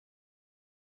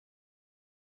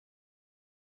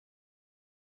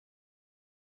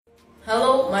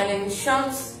Hello, my name is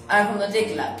Shams. I am from the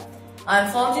Tech Lab. I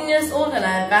am 14 years old and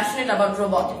I am passionate about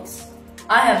robotics.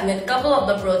 I have made a couple of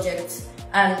the projects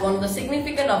and one of the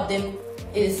significant of them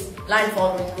is line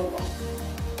following robot.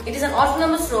 It is an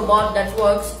autonomous robot that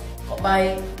works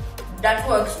by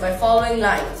following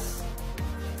lines.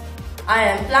 I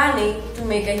am planning to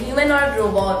make a humanoid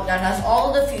robot that has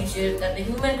all the features that the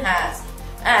human has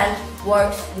and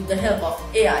works with the help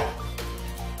of AI.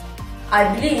 I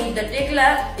believe the Tech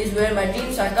Lab is where my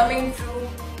dreams are coming true,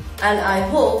 and I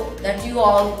hope that you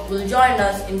all will join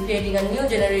us in creating a new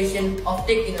generation of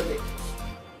tech innovators.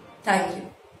 Thank you.